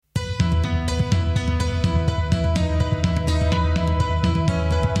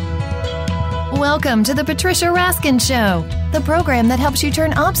Welcome to the Patricia Raskin Show, the program that helps you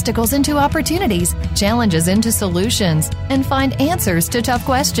turn obstacles into opportunities, challenges into solutions, and find answers to tough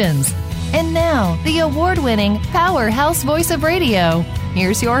questions. And now, the award-winning powerhouse voice of radio.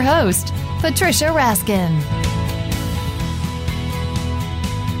 Here's your host, Patricia Raskin.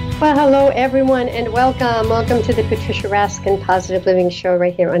 Well, hello, everyone, and welcome. Welcome to the Patricia Raskin Positive Living Show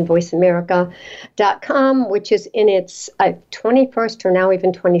right here on VoiceAmerica.com, which is in its 21st or now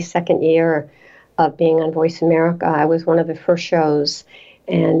even 22nd year of being on Voice America. I was one of the first shows,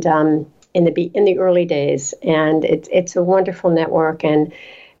 and in the early days, and it's a wonderful network and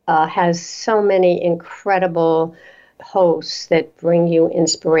has so many incredible hosts that bring you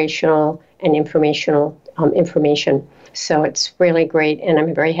inspirational and information. So it's really great, and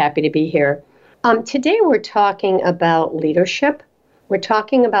I'm very happy to be here. Today we're talking about leadership. We're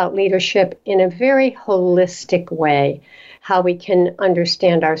talking about leadership in a very holistic way, how we can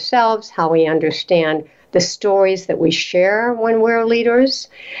understand ourselves, how we understand the stories that we share when we're leaders.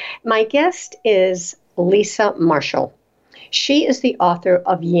 My guest is Lisa Marshall. She is the author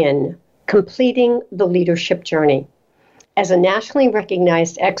of Yin, Completing the Leadership Journey. As a nationally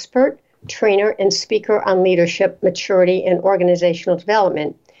recognized expert, trainer, and speaker on leadership, maturity, and organizational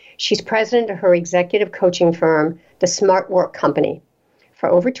development, she's president of her executive coaching firm, the Smart Work Company. For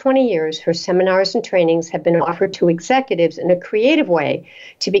over 20 years, her seminars and trainings have been offered to executives in a creative way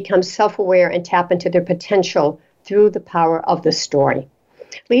to become self-aware and tap into their potential through the power of the story.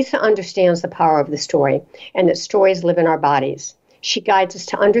 Lisa understands the power of the story and that stories live in our bodies. She guides us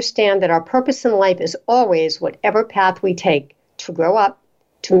to understand that our purpose in life is always whatever path we take to grow up,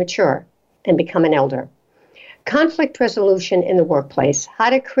 to mature, and become an elder. Conflict resolution in the workplace,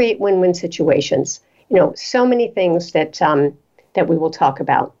 how to create win-win situations. So many things that we will talk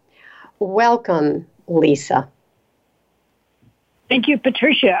about. Welcome, Lisa. Thank you,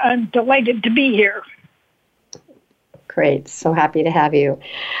 Patricia. I'm delighted to be here. Great. So happy to have you.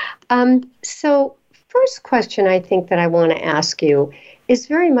 So first question I think that I want to ask you is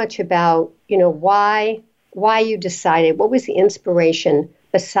very much about, why you decided, what was the inspiration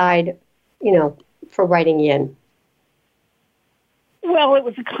beside, for writing Yin? Well, it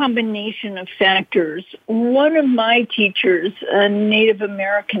was a combination of factors. One of my teachers, a Native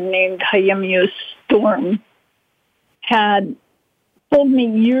American named Hayemius Storm, had told me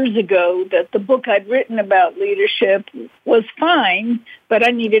years ago that the book I'd written about leadership was fine, but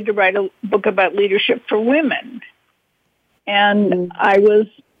I needed to write a book about leadership for women. And I was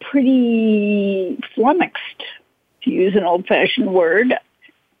pretty flummoxed, to use an old-fashioned word.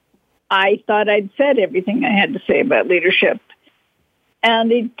 I thought I'd said everything I had to say about leadership.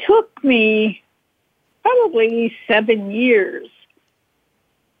 And it took me probably 7 years.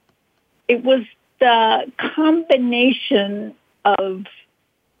 It was the combination of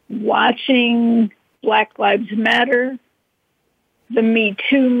watching Black Lives Matter, the Me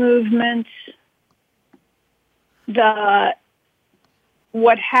Too movement, what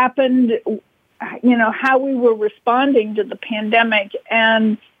happened, how we were responding to the pandemic,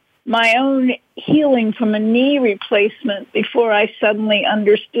 and my own healing from a knee replacement before I suddenly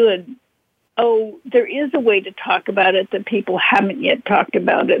understood, there is a way to talk about it that people haven't yet talked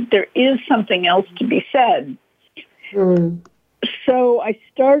about it. There is something else to be said. So I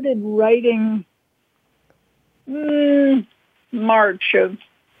started writing March of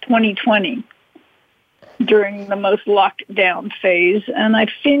 2020 during the most locked down phase, and I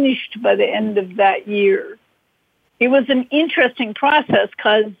finished by the end of that year. It was an interesting process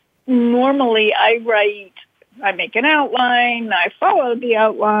because normally I make an outline, I follow the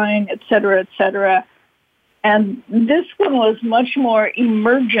outline, et cetera, and this one was much more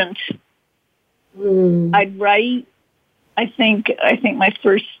emergent. I'd write, I think my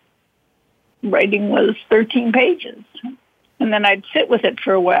first writing was 13 pages, and then I'd sit with it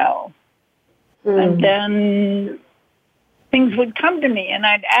for a while, and then things would come to me, and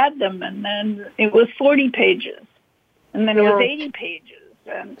I'd add them, and then it was 40 pages, and then it was 80 pages.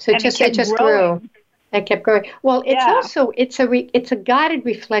 So it just grew. It kept growing. Well, it's also it's a guided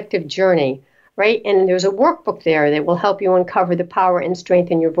reflective journey, right? And there's a workbook there that will help you uncover the power and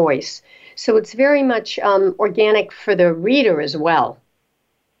strength in your voice. So it's very much organic for the reader as well.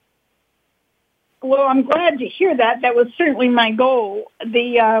 Well, I'm glad to hear that. That was certainly my goal.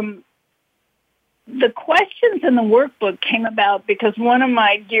 The questions in the workbook came about because one of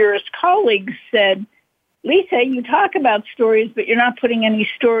my dearest colleagues said, Lisa, you talk about stories, but you're not putting any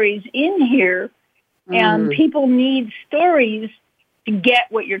stories in here. And people need stories to get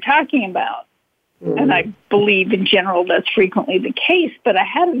what you're talking about. And I believe in general that's frequently the case, but I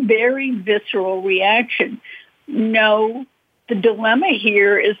had a very visceral reaction. No, the dilemma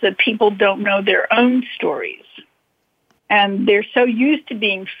here is that people don't know their own stories. And they're so used to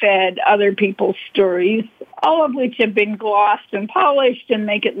being fed other people's stories, all of which have been glossed and polished and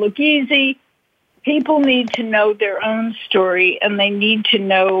make it look easy. People need to know their own story, and they need to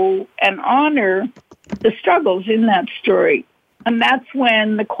know and honor the struggles in that story. And that's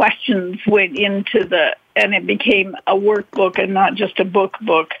when the questions went into and it became a workbook and not just a book,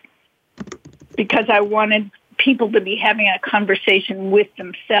 because I wanted people to be having a conversation with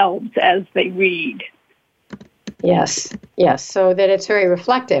themselves as they read. Yes, so that it's very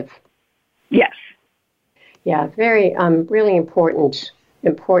reflective. Yes. Yeah, very, really important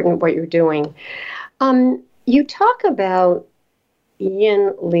what you're doing. You talk about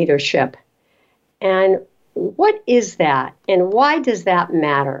yin leadership, and what is that, and why does that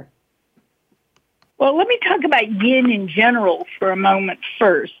matter? Well, let me talk about yin in general for a moment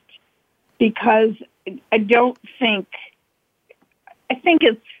first, because I think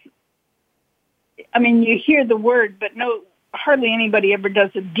it's, I mean, you hear the word, but hardly anybody ever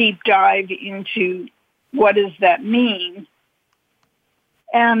does a deep dive into what does that mean.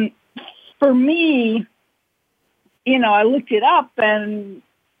 And for me, I looked it up, and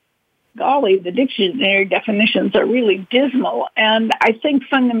golly, the dictionary definitions are really dismal and I think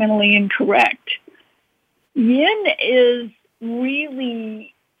fundamentally incorrect. Yin is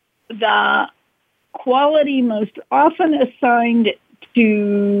really the quality most often assigned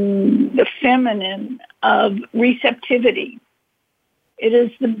to the feminine of receptivity. It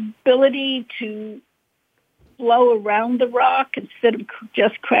is the ability to flow around the rock instead of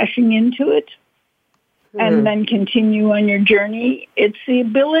just crashing into it and then continue on your journey. It's the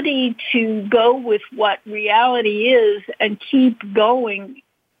ability to go with what reality is and keep going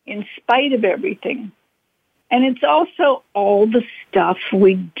in spite of everything. And it's also all the stuff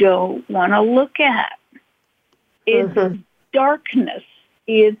we don't want to look at. It's darkness,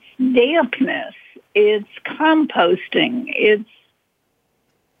 it's dampness, it's composting, it's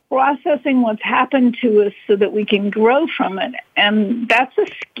processing what's happened to us so that we can grow from it. And that's a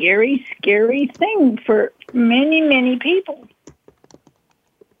scary, scary thing for many, many people.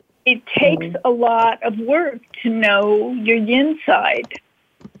 It takes a lot of work to know your yin side.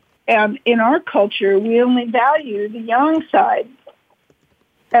 And in our culture, we only value the yang side.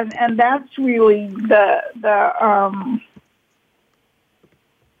 And that's really the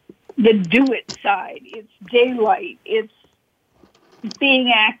do it side. It's daylight. It's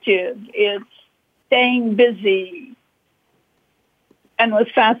being active. It's staying busy. And it was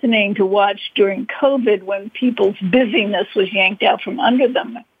fascinating to watch during COVID when people's busyness was yanked out from under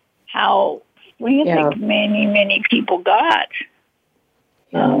them, how frantic many, many people got.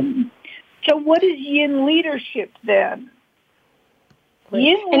 So what is yin leadership then?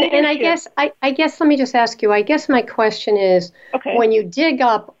 And I guess let me just ask you, I guess my question is, when you dig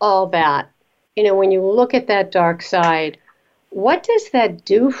up all that, when you look at that dark side, what does that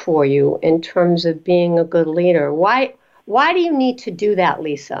do for you in terms of being a good leader? Why do you need to do that,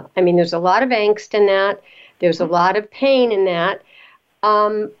 Lisa? I mean, there's a lot of angst in that. There's a lot of pain in that.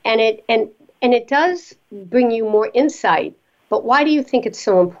 And it does bring you more insight. But why do you think it's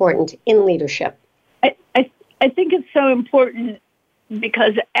so important in leadership? I think it's so important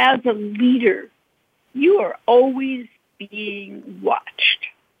because as a leader, you are always being watched.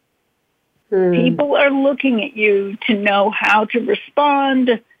 People are looking at you to know how to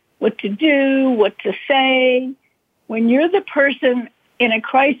respond, what to do, what to say. When you're the person in a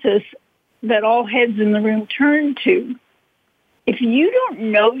crisis that all heads in the room turn to, if you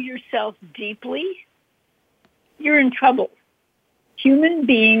don't know yourself deeply, you're in trouble. Human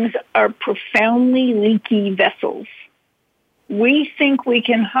beings are profoundly leaky vessels. We think we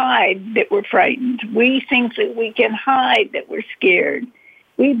can hide that we're frightened. We think that we can hide that we're scared.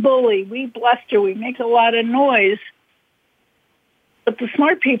 We bully, we bluster, we make a lot of noise. But the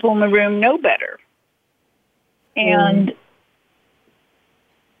smart people in the room know better. And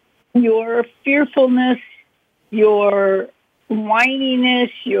your fearfulness, your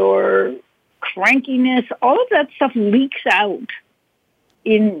whininess, your crankiness, all of that stuff leaks out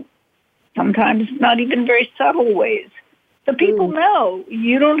in sometimes not even very subtle ways. So people know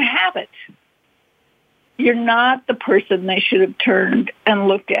you don't have it. You're not the person they should have turned and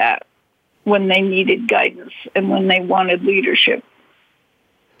looked at when they needed guidance and when they wanted leadership.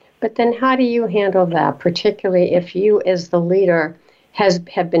 But then how do you handle that, particularly if you as the leader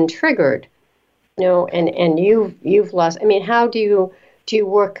have been triggered, and you've lost? I mean, how do you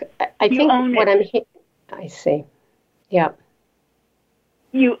work? I see. Yeah.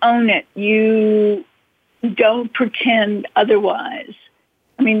 You own it. You don't pretend otherwise.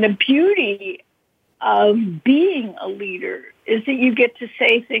 I mean, the beauty of being a leader is that you get to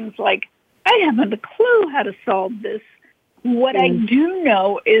say things like, I haven't a clue how to solve this. What I do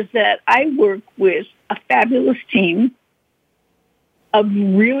know is that I work with a fabulous team of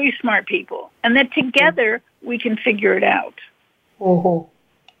really smart people, and that together we can figure it out. So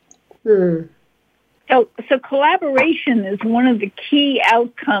collaboration is one of the key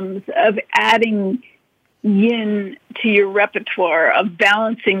outcomes of adding yin to your repertoire, of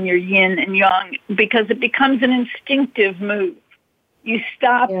balancing your yin and yang, because it becomes an instinctive move. You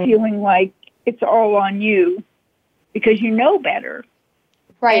stop feeling like it's all on you because you know better.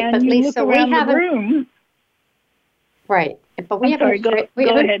 Right, and but you Lisa, look around the room. Right, but we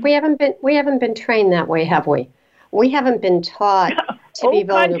haven't been trained that way, have we? We haven't been taught to be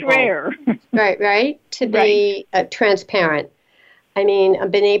vulnerable. Contraire. Right, to be transparent. I mean,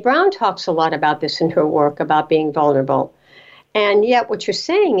 Brené Brown talks a lot about this in her work, about being vulnerable. And yet what you're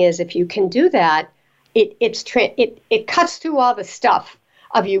saying is if you can do that, it cuts through all the stuff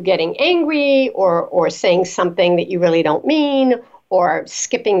of you getting angry or saying something that you really don't mean, or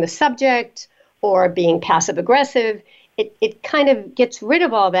skipping the subject, or being passive aggressive. It kind of gets rid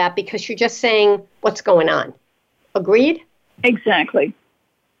of all that because you're just saying what's going on. Agreed? Exactly.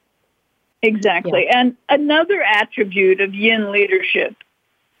 Yeah. And another attribute of yin leadership,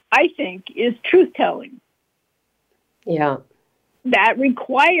 I think, is truth-telling. Yeah. That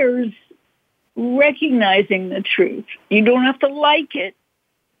requires recognizing the truth. You don't have to like it,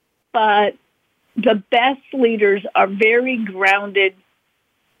 but the best leaders are very grounded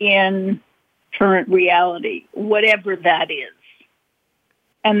in current reality, whatever that is.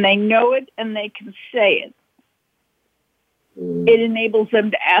 And they know it and they can say it. It enables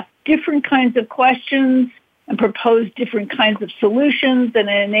them to ask different kinds of questions and propose different kinds of solutions, and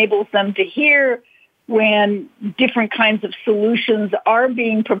it enables them to hear when different kinds of solutions are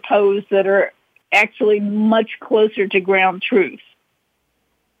being proposed that are actually much closer to ground truth.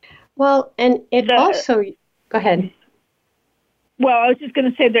 Well, and also, go ahead. Well, I was just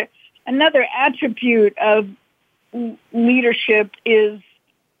going to say that another attribute of leadership is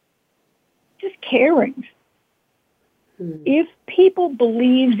just caring. If people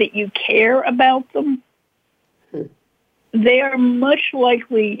believe that you care about them, they are more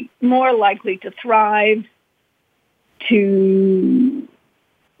likely to thrive, to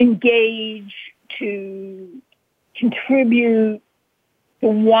engage, to contribute, to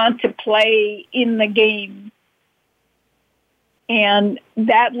want to play in the game. And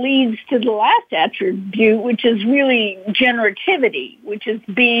that leads to the last attribute, which is really generativity, which is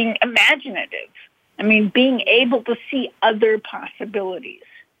being imaginative. I mean, being able to see other possibilities.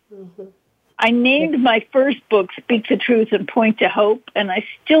 I named my first book, Speak the Truth and Point to Hope, and I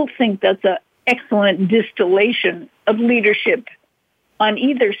still think that's an excellent distillation of leadership on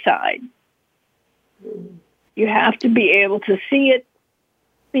either side. You have to be able to see it,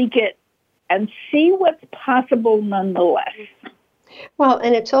 speak it, and see what's possible nonetheless. Well,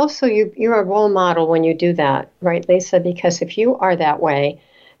 and it's also, you're a role model when you do that, right, Lisa? Because if you are that way,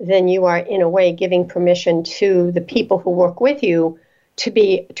 then you are, in a way, giving permission to the people who work with you to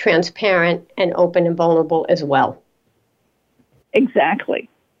be transparent and open and vulnerable as well. Exactly.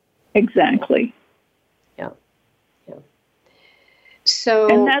 Yeah. So,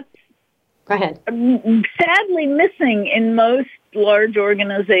 and that's, go ahead. Sadly missing in most large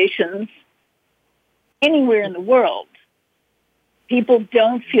organizations anywhere in the world. People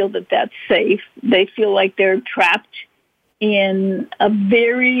don't feel that that's safe. They feel like they're trapped in a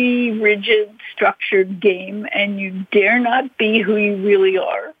very rigid, structured game, and you dare not be who you really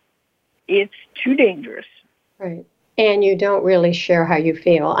are. It's too dangerous. Right. And you don't really share how you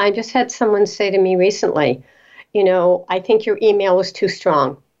feel. I just had someone say to me recently, I think your email is too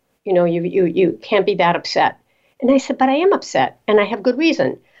strong. You can't be that upset. And I said, but I am upset, and I have good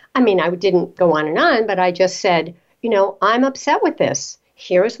reason. I mean, I didn't go on, but I just said, I'm upset with this.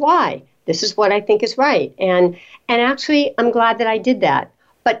 Here's why. This is what I think is right. And actually, I'm glad that I did that.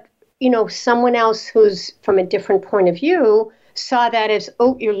 But, someone else who's from a different point of view saw that as,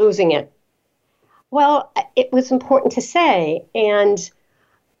 oh, you're losing it. Well, it was important to say. And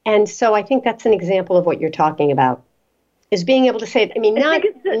so I think that's an example of what you're talking about, is being able to say it. I mean, go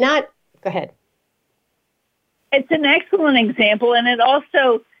ahead. It's an excellent example, and it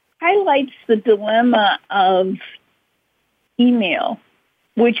also highlights the dilemma of email,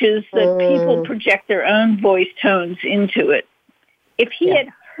 which is that people project their own voice tones into it. If he had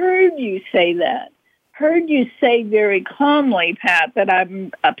heard you say that, heard you say very calmly, Pat, that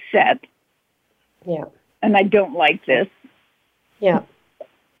I'm upset, and I don't like this,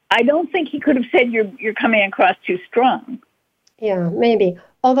 I don't think he could have said you're coming across too strong. Yeah, maybe.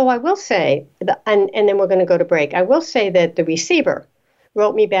 Although I will say, and then we're going to go to break, I will say that the receiver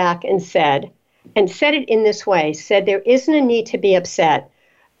wrote me back and said it in this way, said there isn't a need to be upset,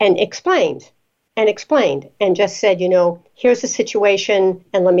 and explained, and just said, here's the situation,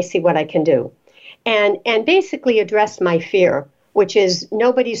 and let me see what I can do. And basically addressed my fear, which is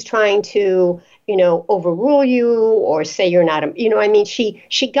nobody's trying to, overrule you or say you're not,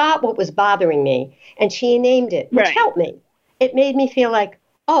 she got what was bothering me, and she named it, which helped me. It made me feel like,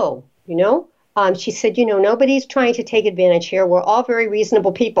 she said, nobody's trying to take advantage here. We're all very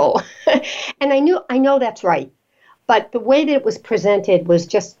reasonable people. And I know that's right. But the way that it was presented was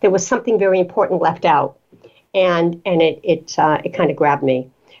just, there was something very important left out. And it kind of grabbed me.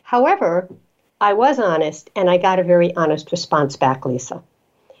 However, I was honest, and I got a very honest response back, Lisa.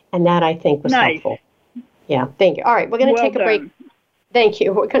 And that, I think, was helpful. Yeah, thank you. All right, we're going to take a break. Thank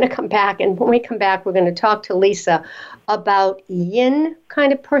you. We're going to come back, and when we come back, we're going to talk to Lisa about yin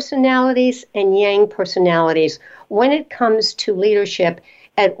kind of personalities and yang personalities when it comes to leadership,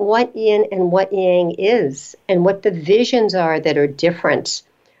 and what yin and what yang is, and what the visions are that are different.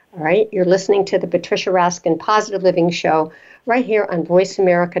 All right, you're listening to the Patricia Raskin Positive Living Show right here on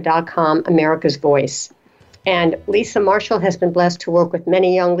voiceamerica.com, America's Voice. And Lisa Marshall has been blessed to work with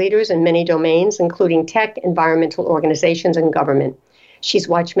many young leaders in many domains, including tech, environmental organizations, and government. She's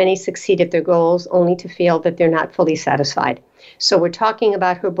watched many succeed at their goals only to feel that they're not fully satisfied. So we're talking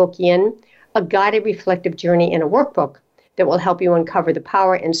about her book, Yin, a guided reflective journey in a workbook that will help you uncover the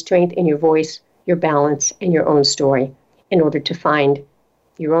power and strength in your voice, your balance, and your own story in order to find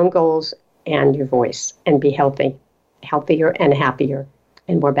your own goals and your voice and be healthier and happier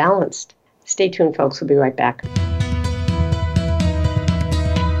and more balanced. Stay tuned, folks. We'll be right back.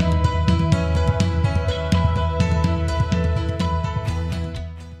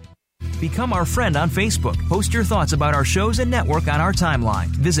 Become our friend on Facebook. Post your thoughts about our shows and network on our timeline.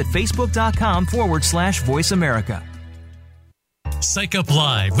 Visit facebook.com/Voice America. Psych Up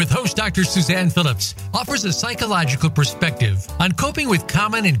Live with host Dr. Suzanne Phillips offers a psychological perspective on coping with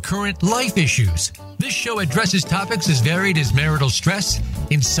common and current life issues. This show addresses topics as varied as marital stress,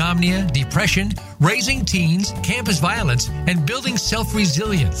 insomnia, depression, raising teens, campus violence, and building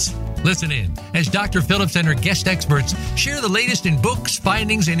self-resilience. Listen in as Dr. Phillips and her guest experts share the latest in books,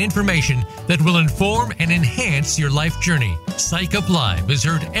 findings, and information that will inform and enhance your life journey. Psych Up Live is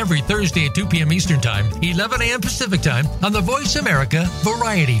heard every Thursday at 2 p.m. Eastern Time, 11 a.m. Pacific Time on the Voice America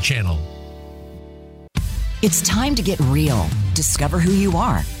Variety Channel. It's time to get real, discover who you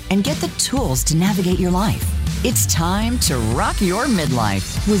are, and get the tools to navigate your life. It's time to rock your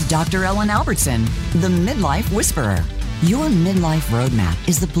midlife with Dr. Ellen Albertson, the Midlife Whisperer. Your midlife roadmap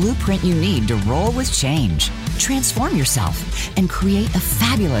is the blueprint you need to roll with change, transform yourself, and create a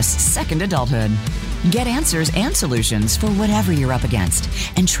fabulous second adulthood. Get answers and solutions for whatever you're up against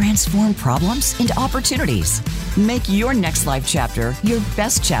and transform problems into opportunities. Make your next life chapter your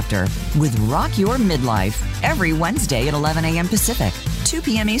best chapter with Rock Your Midlife every Wednesday at 11 a.m. Pacific, 2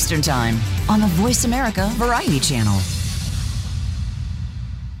 p.m. Eastern Time on the Voice America Variety Channel.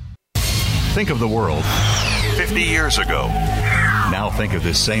 Think of the world 50 years ago. Now think of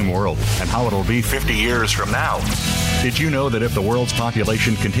this same world and how it'll be 50 years from now. Did you know that if the world's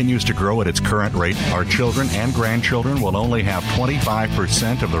population continues to grow at its current rate, our children and grandchildren will only have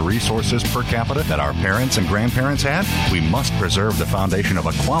 25% of the resources per capita that our parents and grandparents had? We must preserve the foundation of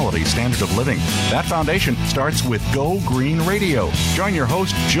a quality standard of living. That foundation starts with Go Green Radio. Join your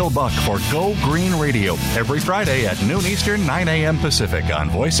host, Jill Buck, for Go Green Radio every Friday at noon Eastern, 9 a.m. Pacific on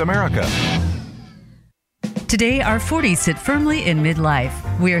Voice America. Today, our 40s sit firmly in midlife.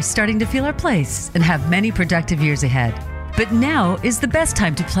 We are starting to feel our place and have many productive years ahead. But now is the best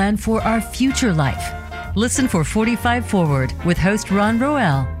time to plan for our future life. Listen for 45 Forward with host Ron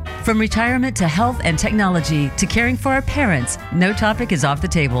Roel. From retirement to health and technology to caring for our parents, no topic is off the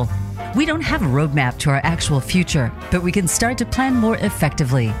table. We don't have a roadmap to our actual future, but we can start to plan more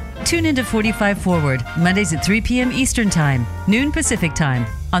effectively. Tune into 45 Forward, Mondays at 3 p.m. Eastern Time, noon Pacific Time,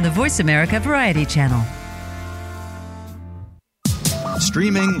 on the Voice America Variety Channel.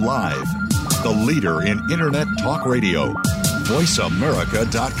 Streaming live, the leader in Internet talk radio,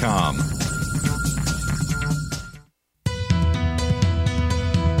 voiceamerica.com.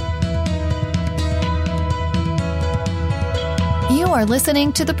 You are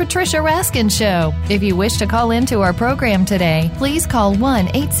listening to The Patricia Raskin Show. If you wish to call into our program today, please call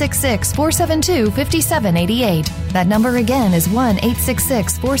 1-866-472-5788. That number again is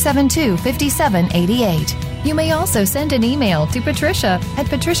 1-866-472-5788. You may also send an email to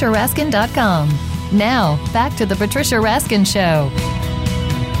patricia@patriciaraskin.com. Now, back to The Patricia Raskin Show.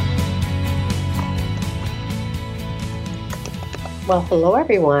 Well, hello,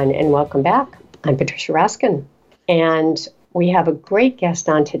 everyone, and welcome back. I'm Patricia Raskin, and we have a great guest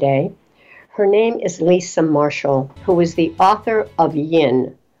on today. Her name is Lisa Marshall, who is the author of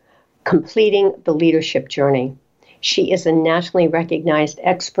Yin, Completing the Leadership Journey. She is a nationally recognized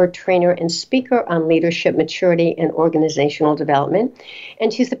expert trainer and speaker on leadership maturity and organizational development,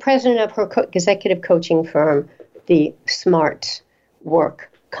 and she's the president of her executive coaching firm, the Smart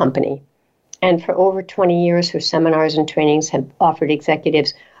Work Company. And for over 20 years, her seminars and trainings have offered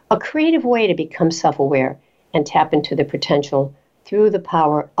executives a creative way to become self-aware and tap into their potential through the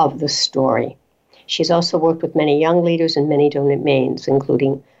power of the story. She's also worked with many young leaders in many domains,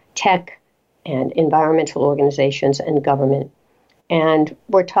 including tech and environmental organizations and government. And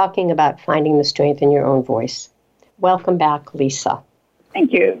we're talking about finding the strength in your own voice. Welcome back, Lisa.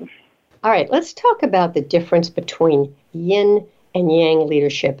 Thank you. All right, let's talk about the difference between yin and yang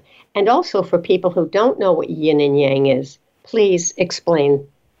leadership. And also for people who don't know what yin and yang is, please explain,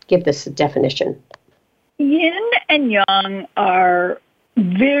 give this a definition. Yin and yang are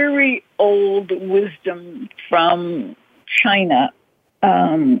very old wisdom from China.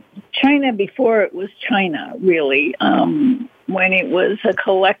 China before it was China, really, when it was a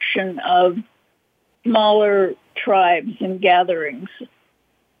collection of smaller tribes and gatherings.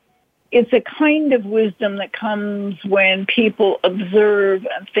 It's a kind of wisdom that comes when people observe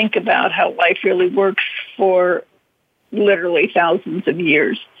and think about how life really works for literally thousands of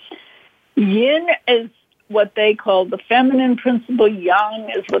years. Yin is what they call the feminine principle.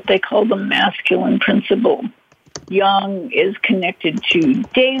 Yang is what they call the masculine principle. Yang is connected to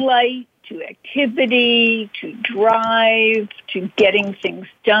daylight, to activity, to drive, to getting things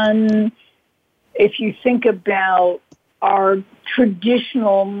done. If you think about our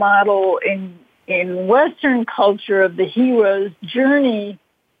traditional model in Western culture of the hero's journey,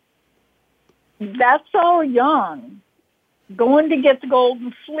 that's all yang. Going to get the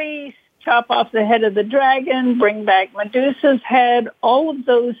golden fleece, chop off the head of the dragon, bring back Medusa's head, all of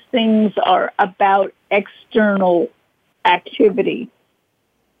those things are about external activity.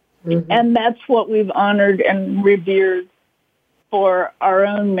 Mm-hmm. And that's what we've honored and revered for our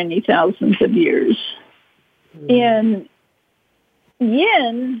own many thousands of years. Mm-hmm. In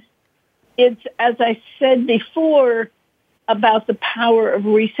yin, it's, as I said before, about the power of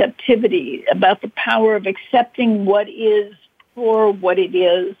receptivity, about the power of accepting what is for what it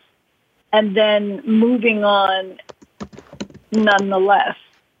is, and then moving on nonetheless.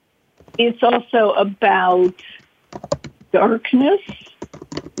 It's also about darkness,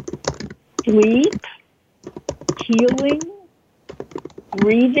 sleep, healing,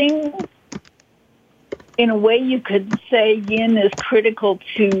 breathing. In a way, you could say yin is critical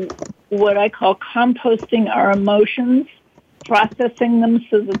to what I call composting our emotions, processing them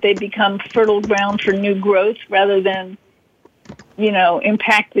so that they become fertile ground for new growth rather than,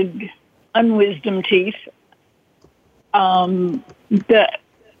 impacted unwisdom teeth. All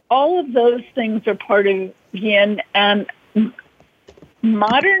of those things are part of yin, and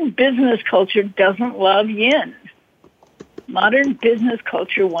modern business culture doesn't love yin. Modern business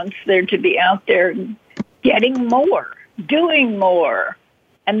culture wants there to be out there getting more, doing more.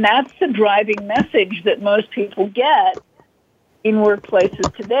 And that's the driving message that most people get in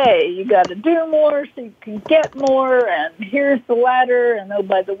workplaces today. You got to do more so you can get more, and here's the ladder, and oh,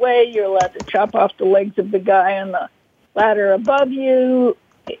 by the way, you're allowed to chop off the legs of the guy on the ladder above you.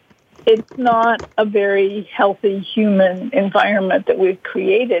 It's not a very healthy human environment that we've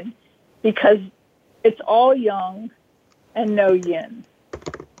created because it's all yang and no yin.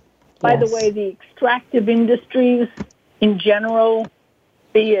 By the way, the extractive industries in general,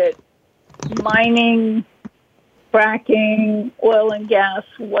 be it mining, fracking, oil and gas,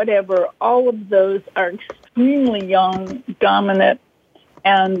 whatever, all of those are extremely yang dominant,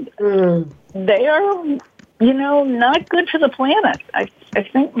 and they are, not good for the planet. I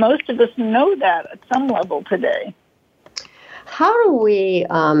think most of us know that at some level today. How do we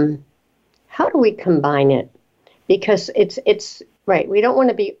combine it? Because it's right. We don't want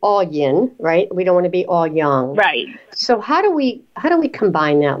to be all yin, right? We don't want to be all yang. Right. So how do we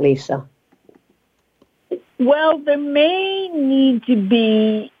combine that, Lisa? Well, there may need to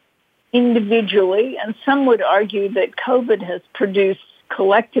be individually, and some would argue that COVID has produced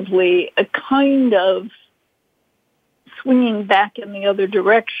collectively a kind of swinging back in the other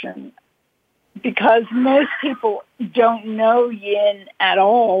direction, because most people don't know yin at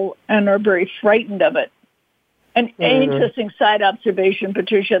all and are very frightened of it. An interesting side observation,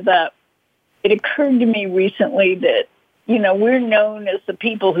 Patricia, that it occurred to me recently that, we're known as the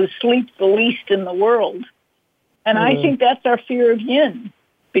people who sleep the least in the world. And I think that's our fear of yin,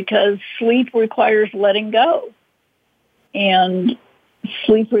 because sleep requires letting go. and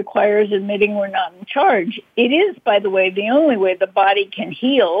sleep requires admitting we're not in charge. It is, by the way, the only way the body can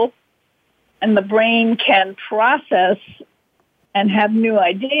heal and the brain can process and have new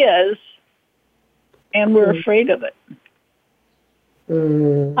ideas, and we're afraid of it.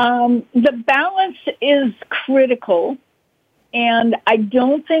 The balance is critical, and I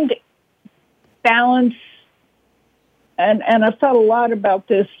don't think balance, and I've thought a lot about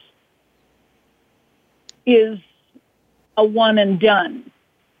this, is a one and done.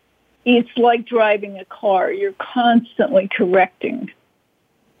 It's like driving a car. You're constantly correcting.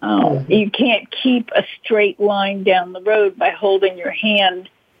 You can't keep a straight line down the road by holding your hand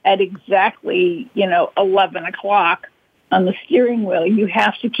at exactly, 11 o'clock on the steering wheel. You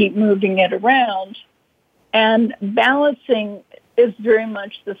have to keep moving it around. And balancing is very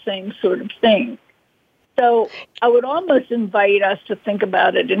much the same sort of thing. So I would almost invite us to think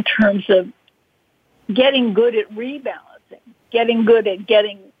about it in terms of getting good at rebalancing, getting good at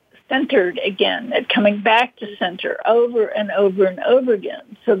getting centered again, at coming back to center over and over and over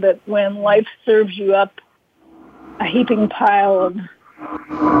again, so that when life serves you up a heaping pile of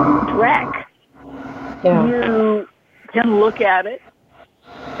dreck, you can look at it,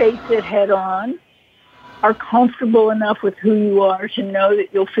 face it head on, are comfortable enough with who you are to know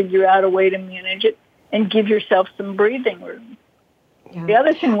that you'll figure out a way to manage it, and give yourself some breathing room. Yeah. The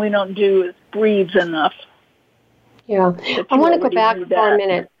other thing we don't do is breathe enough. Yeah. I want to go back for a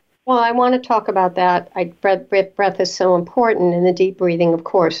minute. Well, I want to talk about that. Breath is so important, and the deep breathing, of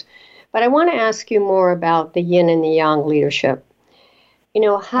course. But I want to ask you more about the yin and the yang leadership.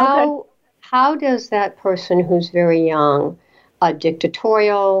 How does that person who's very young,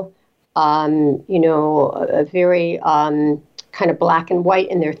 dictatorial, a very kind of black and white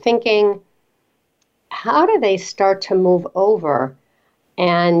in their thinking, how do they start to move over?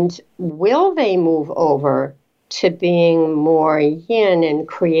 And will they move over to being more yin and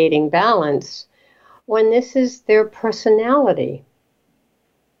creating balance when this is their personality?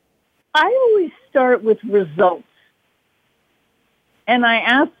 I always start with results. And I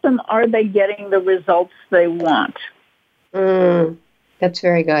ask them, are they getting the results they want? That's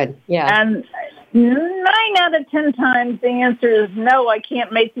very good. Yeah. And 9 out of 10 times the answer is no, I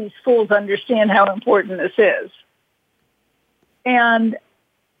can't make these fools understand how important this is. And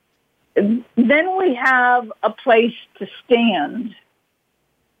then we have a place to stand.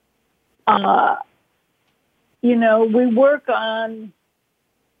 We work on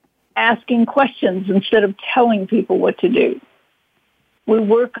asking questions instead of telling people what to do. We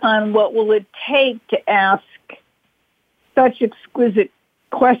work on what will it take to ask such exquisite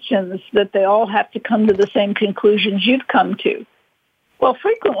questions that they all have to come to the same conclusions you've come to. Well,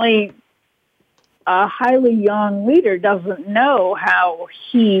 frequently, a highly young leader doesn't know how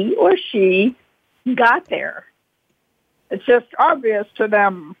he or she got there. It's just obvious to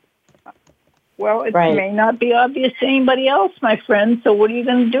them. Well, it may not be obvious to anybody else, my friend, so what are you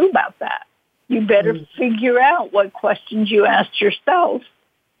going to do about that? You better figure out what questions you asked yourself.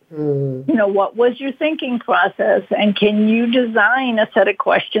 What was your thinking process, and can you design a set of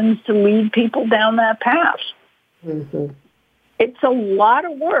questions to lead people down that path? It's a lot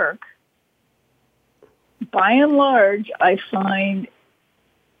of work. By and large, I find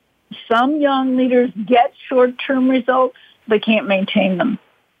some young leaders get short-term results, they can't maintain them.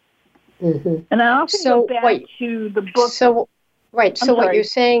 And I often go back to the book. So what you're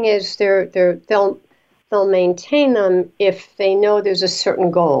saying is they'll maintain them if they know there's a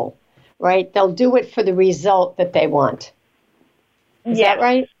certain goal, right? They'll do it for the result that they want. Is that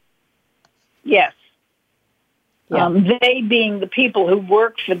right? Yes. Yeah. They being the people who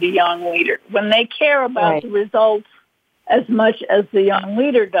work for the young leader. When they care about the results as much as the young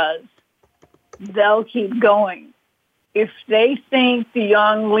leader does, they'll keep going. If they think the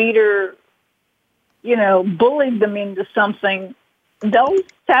young leader, bullied them into something, they'll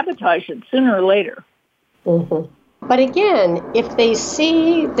sabotage it sooner or later. But again, if they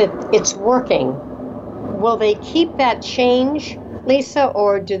see that it's working, will they keep that change, Lisa,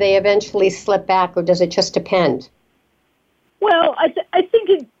 or do they eventually slip back, or does it just depend? Well, I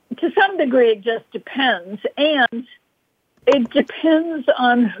think to some degree it just depends, and it depends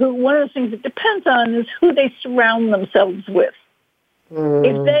on who. One of the things it depends on is who they surround themselves with.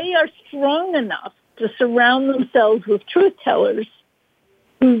 If they are strong enough to surround themselves with truth tellers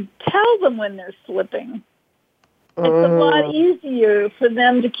who tell them when they're slipping, it's a lot easier for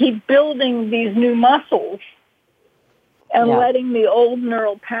them to keep building these new muscles and letting the old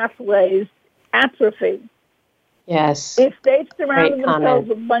neural pathways atrophy. Yes. If they've surrounded themselves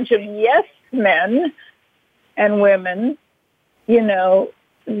with a bunch of yes men and women,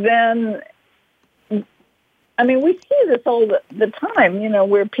 then I mean, we see this all the time,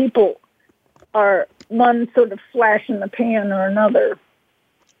 where people are one sort of flash in the pan or another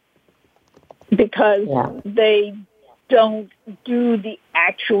because they don't do the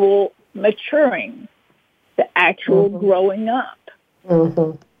actual maturing, the actual growing up.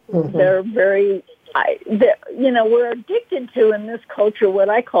 They're very, we're addicted to in this culture what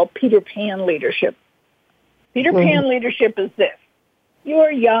I call Peter Pan leadership. Peter Pan leadership is this. You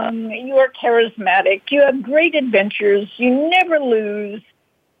are young, you are charismatic, you have great adventures, you never lose,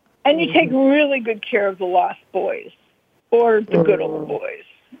 and you take really good care of the lost boys or the good old boys,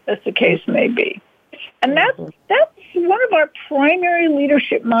 as the case may be. And that's one of our primary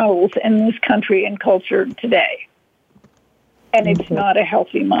leadership models in this country and culture today. And it's not a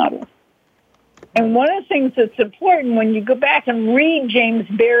healthy model. And one of the things that's important when you go back and read James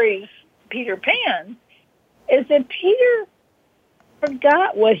Barrie's Peter Pan is that Peter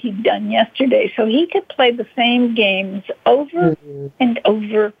forgot what he'd done yesterday, so he could play the same games over and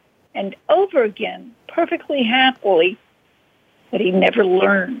over and over again, perfectly happily, but he never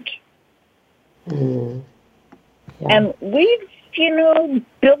learned. And we've,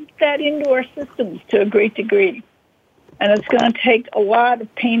 built that into our systems to a great degree. And it's going to take a lot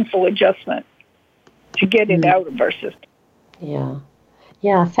of painful adjustment to get it out of our system.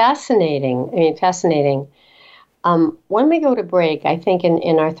 Yeah, fascinating. Fascinating. When we go to break, I think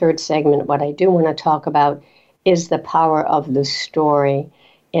in our third segment, what I do want to talk about is the power of the story.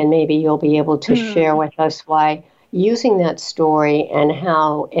 And maybe you'll be able to share with us why using that story and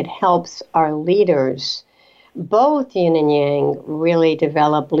how it helps our leaders, both yin and yang, really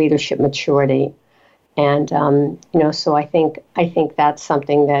develop leadership maturity. And, so I think that's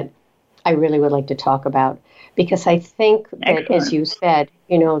something that I really would like to talk about. Because I think that, as you said,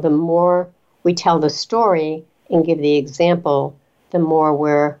 the more we tell the story and give the example, the more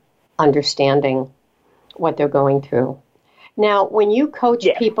we're understanding what they're going through. Now, when you coach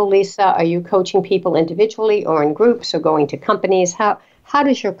people, Lisa, are you coaching people individually or in groups or going to companies? How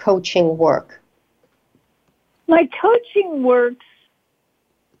does your coaching work? My coaching works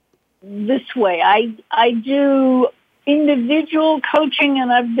this way. I do individual coaching,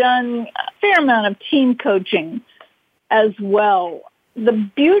 and I've done a fair amount of team coaching as well. The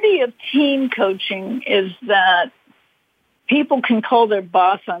beauty of team coaching is that people can call their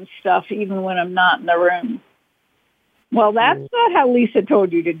boss on stuff even when I'm not in the room. Well, that's not how Lisa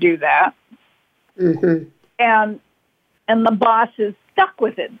told you to do that. And the boss is stuck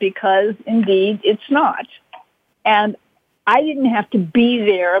with it because, indeed, it's not. And I didn't have to be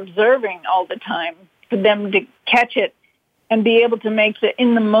there observing all the time for them to catch it and be able to make the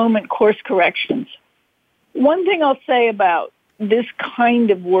in-the-moment course corrections. One thing I'll say about this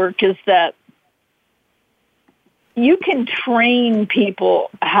kind of work is that you can train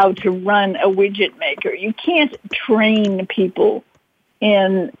people how to run a widget maker. You can't train people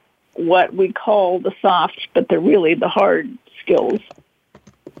in what we call the soft, but they're really the hard skills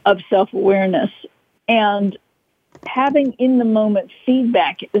of self-awareness. And having in-the-moment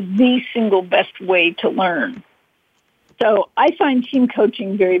feedback is the single best way to learn. So I find team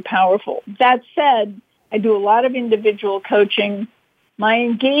coaching very powerful. That said, I do a lot of individual coaching. My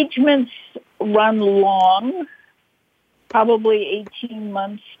engagements run long, probably 18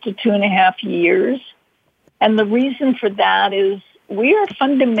 months to 2.5 years. And the reason for that is we are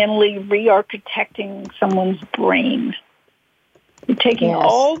fundamentally re-architecting someone's brain. We're taking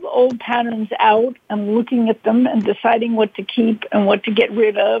all the old patterns out and looking at them and deciding what to keep and what to get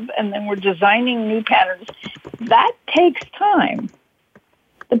rid of, and then we're designing new patterns. That takes time.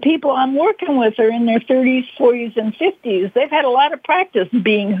 The people I'm working with are in their 30s, 40s, and 50s. They've had a lot of practice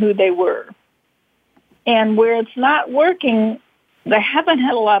being who they were. And where it's not working, they haven't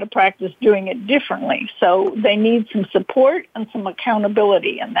had a lot of practice doing it differently. So they need some support and some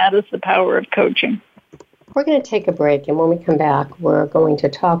accountability, and that is the power of coaching. We're going to take a break, and when we come back, we're going to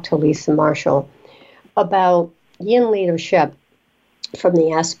talk to Lisa Marshall about yin leadership from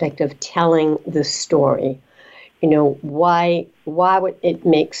the aspect of telling the story. Why would it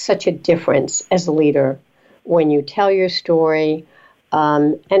make such a difference as a leader when you tell your story,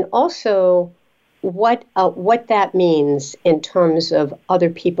 and also what that means in terms of other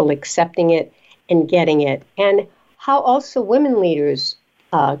people accepting it and getting it, and how also women leaders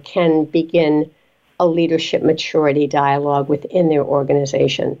can begin a leadership maturity dialogue within their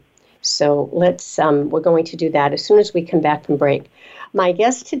organization. So we're going to do that as soon as we come back from break. My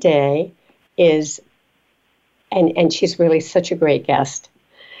guest today is, and she's really such a great guest.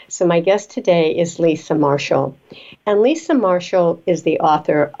 So my guest today is Lisa Marshall. And Lisa Marshall is the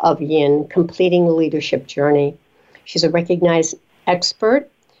author of Yin, Completing the Leadership Journey. She's a recognized expert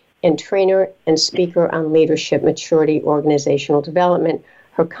and trainer and speaker on leadership, maturity, organizational development.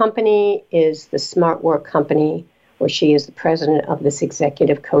 Her company is the Smart Work Company, where she is the president of this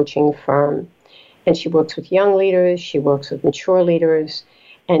executive coaching firm. And she works with young leaders, she works with mature leaders,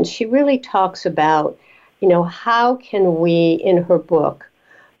 and she really talks about, how can we, in her book,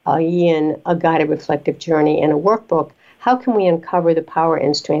 Yin, A Guided Reflective Journey, and a workbook, how can we uncover the power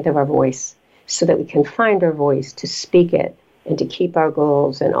and strength of our voice so that we can find our voice to speak it and to keep our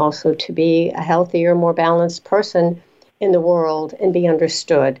goals and also to be a healthier, more balanced person in the world and be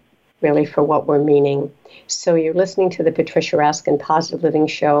understood really for what we're meaning. So you're listening to the Patricia Raskin Positive Living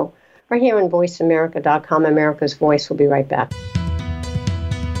Show right here on voiceamerica.com. America's Voice. We'll be right back.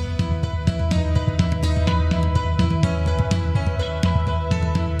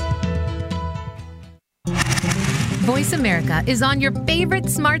 Voice America is on your favorite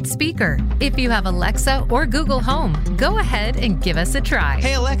smart speaker. If you have Alexa or Google Home, go ahead and give us a try.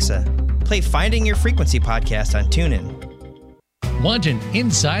 Hey Alexa, play Finding Your Frequency podcast on TuneIn. Want an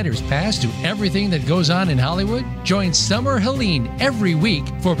insider's pass to everything that goes on in Hollywood? Join Summer Helene every week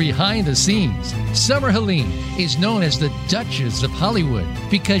for Behind the Scenes. Summer Helene is known as the Duchess of Hollywood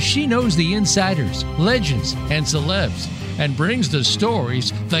because she knows the insiders, legends, and celebs, and brings the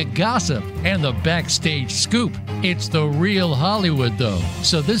stories, the gossip, and the backstage scoop. It's the real Hollywood, though,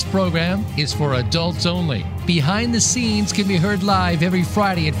 so this program is for adults only. Behind the Scenes can be heard live every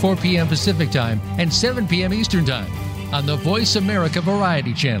Friday at 4 p.m. Pacific Time and 7 p.m. Eastern Time on the Voice America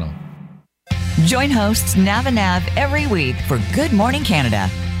Variety Channel. Join hosts Nav and Nav every week for Good Morning Canada.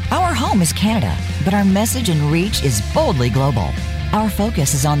 Our home is Canada, but our message and reach is boldly global. Our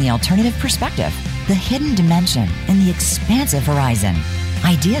focus is on the alternative perspective, the hidden dimension, and the expansive horizon.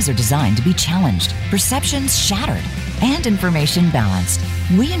 Ideas are designed to be challenged, perceptions shattered, and information balanced.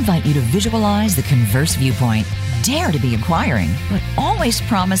 We invite you to visualize the converse viewpoint, dare to be inquiring, but always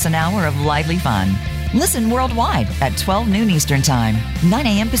promise an hour of lively fun. Listen worldwide at 12 noon Eastern Time, 9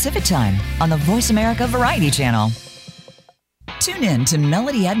 a.m. Pacific Time on the Voice America Variety Channel. Tune in to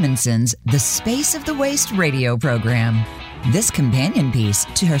Melody Edmondson's The Space of the Waist radio program. This companion piece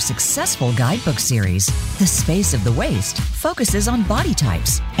to her successful guidebook series, The Space of the Waist, focuses on body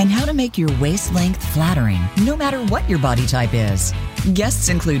types and how to make your waist length flattering, no matter what your body type is. Guests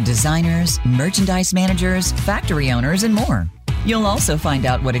include designers, merchandise managers, factory owners, and more. You'll also find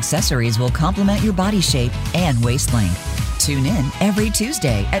out what accessories will complement your body shape and waist length. Tune in every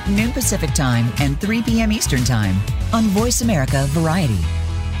Tuesday at noon Pacific Time and 3 p.m. Eastern Time on Voice America Variety.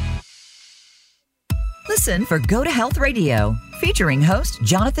 Listen for Go to Health Radio, featuring host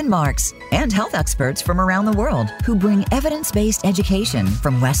Jonathan Marks and health experts from around the world who bring evidence-based education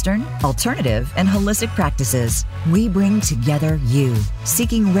from Western, alternative, and holistic practices. We bring together you,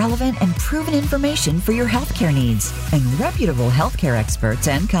 seeking relevant and proven information for your healthcare needs, and reputable healthcare experts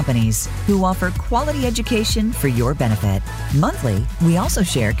and companies who offer quality education for your benefit. Monthly, we also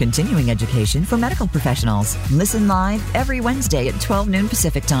share continuing education for medical professionals. Listen live every Wednesday at 12 noon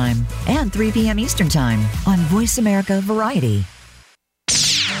Pacific Time and 3 p.m. Eastern Time on Voice America Variety.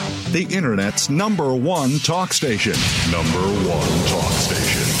 The Internet's #1 talk station. #1 talk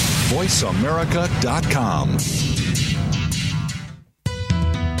station. VoiceAmerica.com.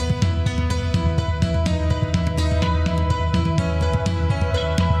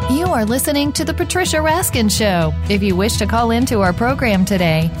 You are listening to The Patricia Raskin Show. If you wish to call into our program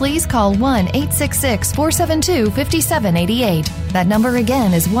today, please call 1-866-472-5788. That number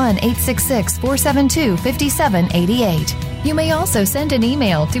again is 1-866-472-5788. You may also send an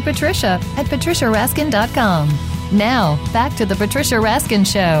email to patricia@patriciaraskin.com. Now, back to The Patricia Raskin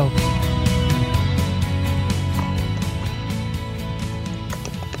Show.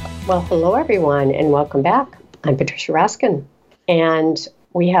 Well, hello, everyone, and welcome back. I'm Patricia Raskin, and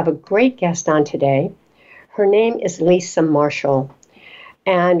we have a great guest on today. Her name is Lisa Marshall,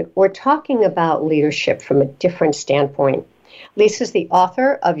 and we're talking about leadership from a different standpoint. Lisa's the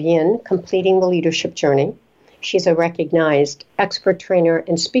author of Yin, Completing the Leadership Journey. She's a recognized expert trainer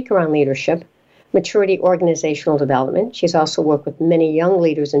and speaker on leadership, maturity, organizational development. She's also worked with many young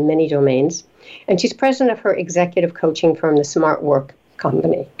leaders in many domains, and she's president of her executive coaching firm, the Smart Work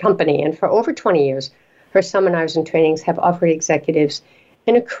Company. And for over 20 years, her seminars and trainings have offered executives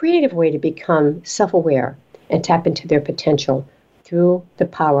in a creative way to become self-aware and tap into their potential through the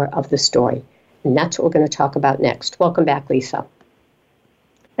power of the story. And that's what we're going to talk about next. Welcome back, Lisa.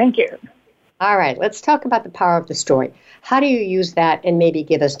 Thank you. All right, let's talk about the power of the story. How do you use that, and maybe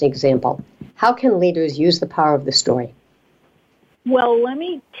give us an example? How can leaders use the power of the story? Well, let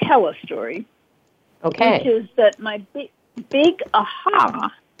me tell a story. Okay. Which is that my big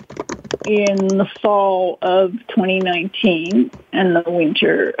aha in the fall of 2019 and the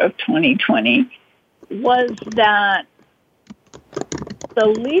winter of 2020 was that the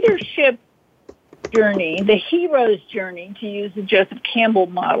leadership journey, the hero's journey, to use the Joseph Campbell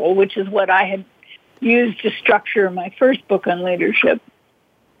model, which is what I had used to structure my first book on leadership,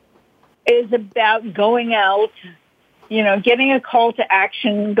 is about going out, getting a call to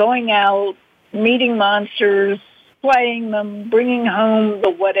action, going out, meeting monsters, slaying them, bringing home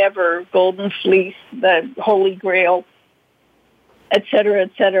the whatever, golden fleece, the holy grail, et cetera,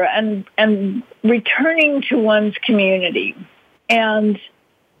 and returning to one's community. And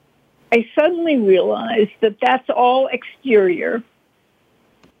I suddenly realized that that's all exterior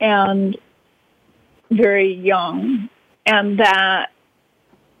and very young, and that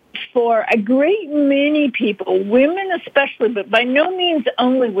for a great many people, women especially, but by no means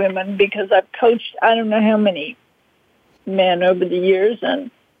only women, because I've coached I don't know how many men over the years,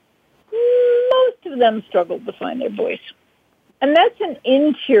 and most of them struggled to find their voice. And that's an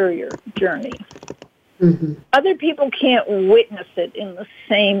interior journey. Mm-hmm. Other people can't witness it in the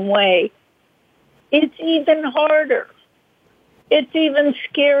same way. It's even harder. It's even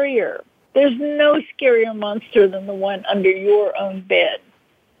scarier. There's no scarier monster than the one under your own bed.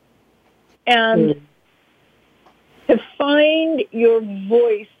 And to find your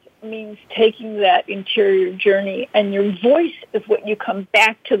voice means taking that interior journey, and your voice is what you come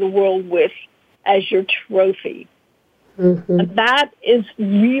back to the world with as your trophy. Mm-hmm. And that is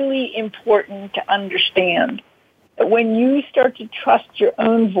really important to understand. When you start to trust your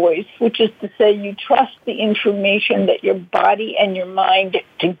own voice, which is to say you trust the information that your body and your mind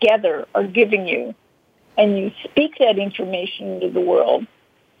together are giving you, and you speak that information into the world,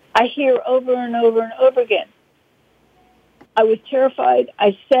 I hear over and over and over again, I was terrified,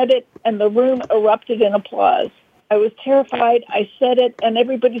 I said it, and the room erupted in applause. I was terrified, I said it, and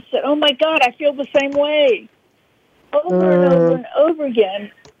everybody said, oh my God, I feel the same way. Over and over and over again,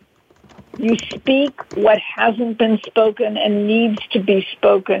 you speak what hasn't been spoken and needs to be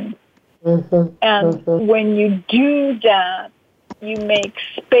spoken. Mm-hmm. And when you do that, you make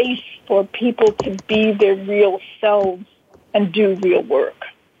space for people to be their real selves and do real work.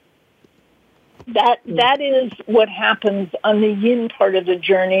 That is what happens on the yin part of the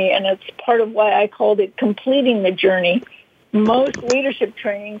journey, and it's part of why I called it completing the journey. Most leadership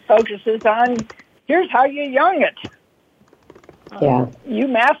training focuses on, here's how you yang it. You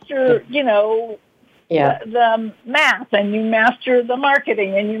master, the math, and you master the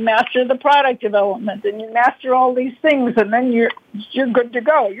marketing, and you master the product development, and you master all these things, and then you're good to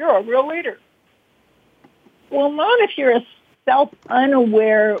go. You're a real leader. Well, not if you're a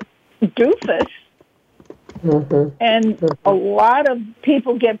self-unaware doofus. Mm-hmm. And a lot of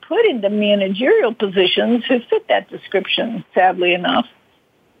people get put into managerial positions who fit that description, sadly enough.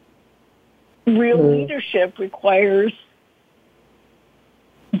 Real leadership requires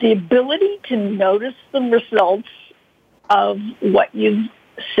the ability to notice the results of what you've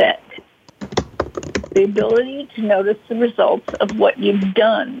said, the ability to notice the results of what you've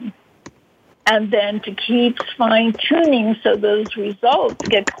done, and then to keep fine-tuning so those results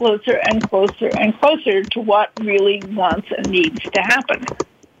get closer and closer and closer to what really wants and needs to happen.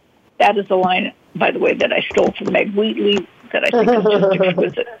 That is a line, by the way, that I stole from Meg Wheatley that I think is just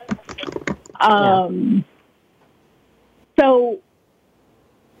exquisite. So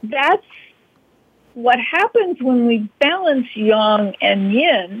that's what happens when we balance yang and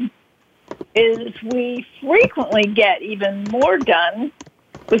yin, is we frequently get even more done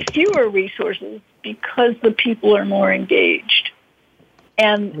with fewer resources because the people are more engaged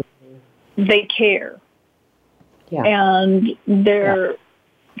and they care. And they're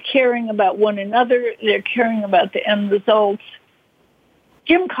caring about one another. They're caring about the end results.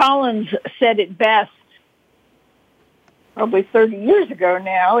 Jim Collins said it best probably 30 years ago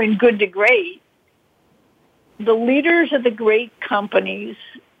now in Good to Great. The leaders of the great companies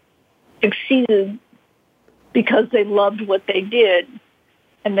succeeded because they loved what they did.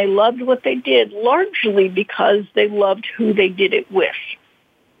 And they loved what they did largely because they loved who they did it with.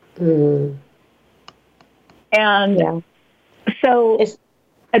 And so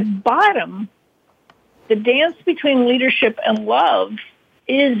at bottom, the dance between leadership and love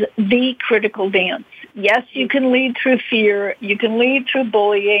is the critical dance. Yes, you can lead through fear. You can lead through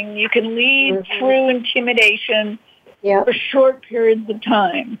bullying. You can lead through intimidation for short periods of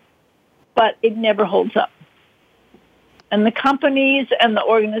time. But it never holds up. And the companies and the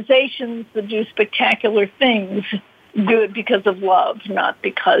organizations that do spectacular things do it because of love, not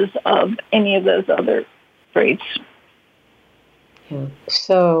because of any of those other traits.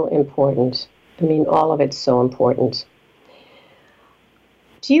 So important. I mean, all of it's so important.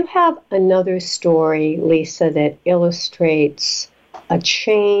 Do you have another story, Lisa, that illustrates a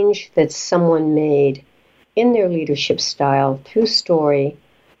change that someone made in their leadership style through story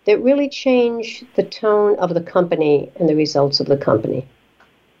that really changed the tone of the company and the results of the company?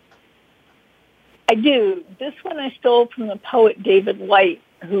 I do. This one I stole from the poet David White,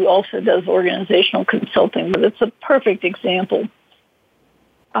 who also does organizational consulting, but it's a perfect example.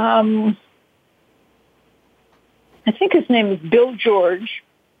 I think his name is Bill George,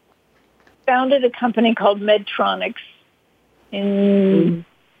 founded a company called Medtronics in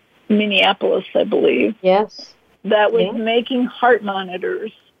Minneapolis, I believe. Yes. That was making heart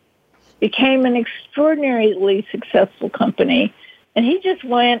monitors, became an extraordinarily successful company. And he just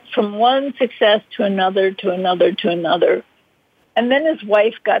went from one success to another, to another, to another. And then his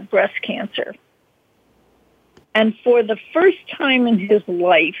wife got breast cancer. And for the first time in his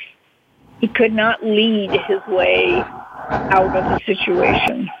life, he could not lead his way out of the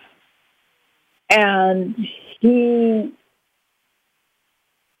situation. And he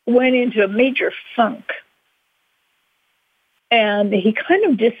went into a major funk. And he kind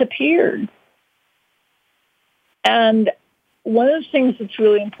of disappeared. And one of the things that's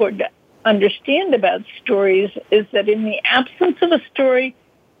really important to understand about stories is that in the absence of a story,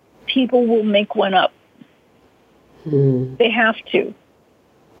 people will make one up. They have to.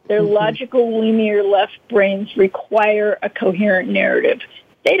 Their logical, linear left brains require a coherent narrative.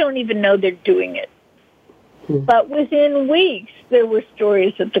 They don't even know they're doing it. But within weeks, there were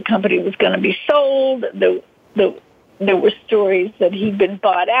stories that the company was going to be sold. There were stories that he'd been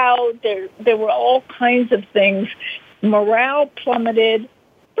bought out. There were all kinds of things. Morale plummeted.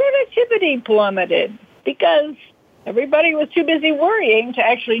 Productivity plummeted because everybody was too busy worrying to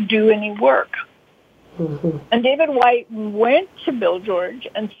actually do any work. And David White went to Bill George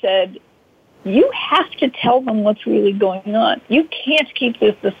and said, you have to tell them what's really going on. You can't keep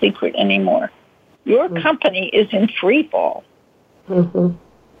this a secret anymore. Your company is in free fall.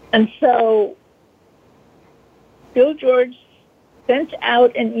 And so Bill George sent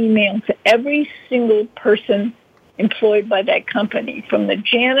out an email to every single person employed by that company, from the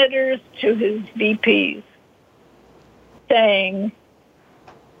janitors to his VPs, saying,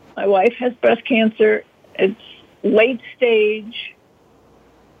 my wife has breast cancer. It's late stage.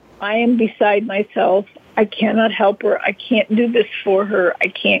 I am beside myself. I cannot help her. I can't do this for her.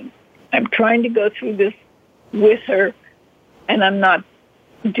 I'm trying to go through this with her, and I'm not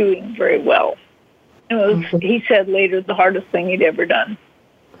doing very well. It was, he said later, the hardest thing he'd ever done.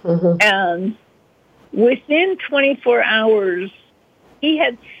 And within 24 hours, he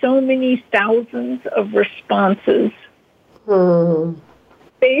had so many thousands of responses,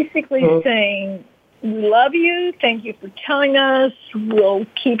 basically saying, we love you. Thank you for telling us. We'll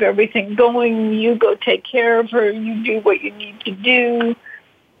keep everything going. You go take care of her. You do what you need to do.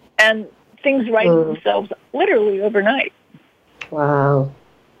 And things righted themselves literally overnight. Wow.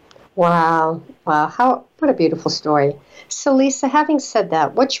 What a beautiful story. So, Lisa, having said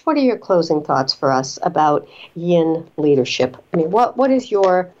that, what are your closing thoughts for us about yin leadership? I mean, what would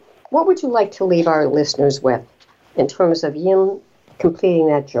you like to leave our listeners with in terms of yin completing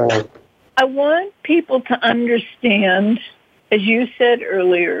that journey? I want people to understand, as you said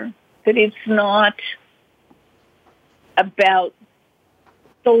earlier, that it's not about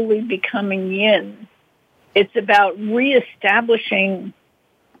solely becoming yin. It's about reestablishing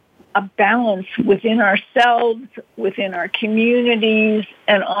a balance within ourselves, within our communities,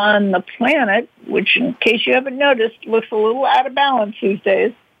 and on the planet, which, in case you haven't noticed, looks a little out of balance these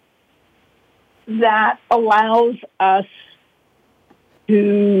days, that allows us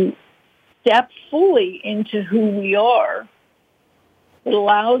to step fully into who we are. It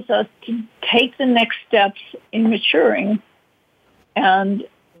allows us to take the next steps in maturing and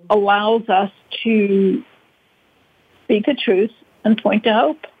allows us to speak the truth and point to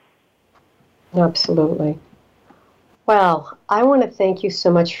hope. Absolutely. Well, I want to thank you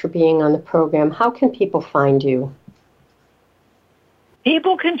so much for being on the program. How can people find you?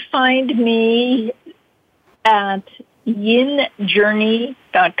 People can find me at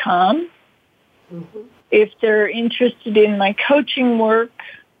yinjourney.com. If they're interested in my coaching work,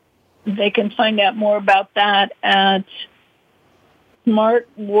 they can find out more about that at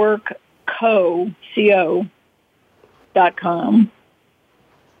smartworkco.com.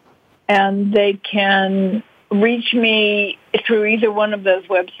 And they can reach me through either one of those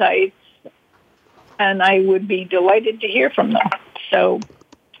websites, and I would be delighted to hear from them. So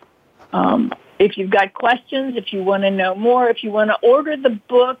if you've got questions, if you want to know more, if you want to order the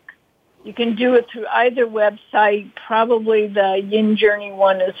book, you can do it through either website. Probably the Yin Journey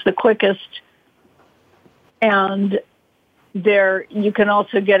one is the quickest. And there, you can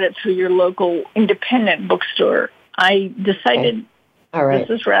also get it through your local independent bookstore. I decided All right.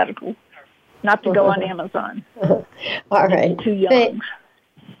 this is radical, not to go on Amazon. All right. It's too young.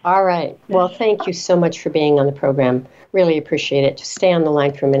 All right. Well, thank you so much for being on the program. Really appreciate it. Just stay on the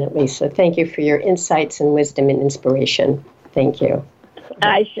line for a minute, Lisa. Thank you for your insights and wisdom and inspiration. Thank you.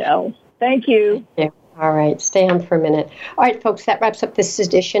 I shall. Thank you. Yeah. All right. Stay on for a minute. All right, folks, that wraps up this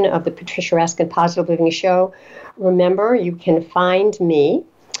edition of the Patricia Raskin Positive Living Show. Remember, you can find me,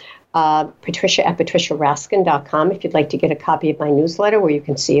 Patricia at patriciaraskin.com, if you'd like to get a copy of my newsletter where you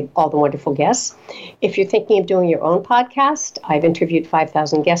can see all the wonderful guests. If you're thinking of doing your own podcast, I've interviewed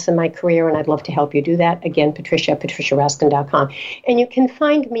 5,000 guests in my career, and I'd love to help you do that. Again, Patricia at patriciaraskin.com. And you can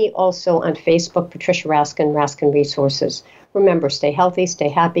find me also on Facebook, Patricia Raskin, Raskin Resources. Remember, stay healthy, stay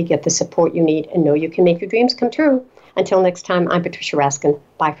happy, get the support you need, and know you can make your dreams come true. Until next time, I'm Patricia Raskin.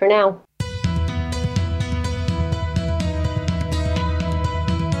 Bye for now.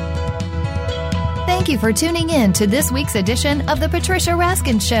 Thank you for tuning in to this week's edition of The Patricia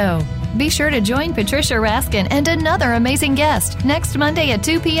Raskin Show. Be sure to join Patricia Raskin and another amazing guest next Monday at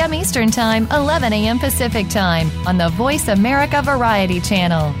 2 p.m. Eastern Time, 11 a.m. Pacific Time on the Voice America Variety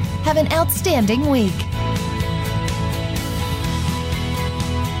Channel. Have an outstanding week.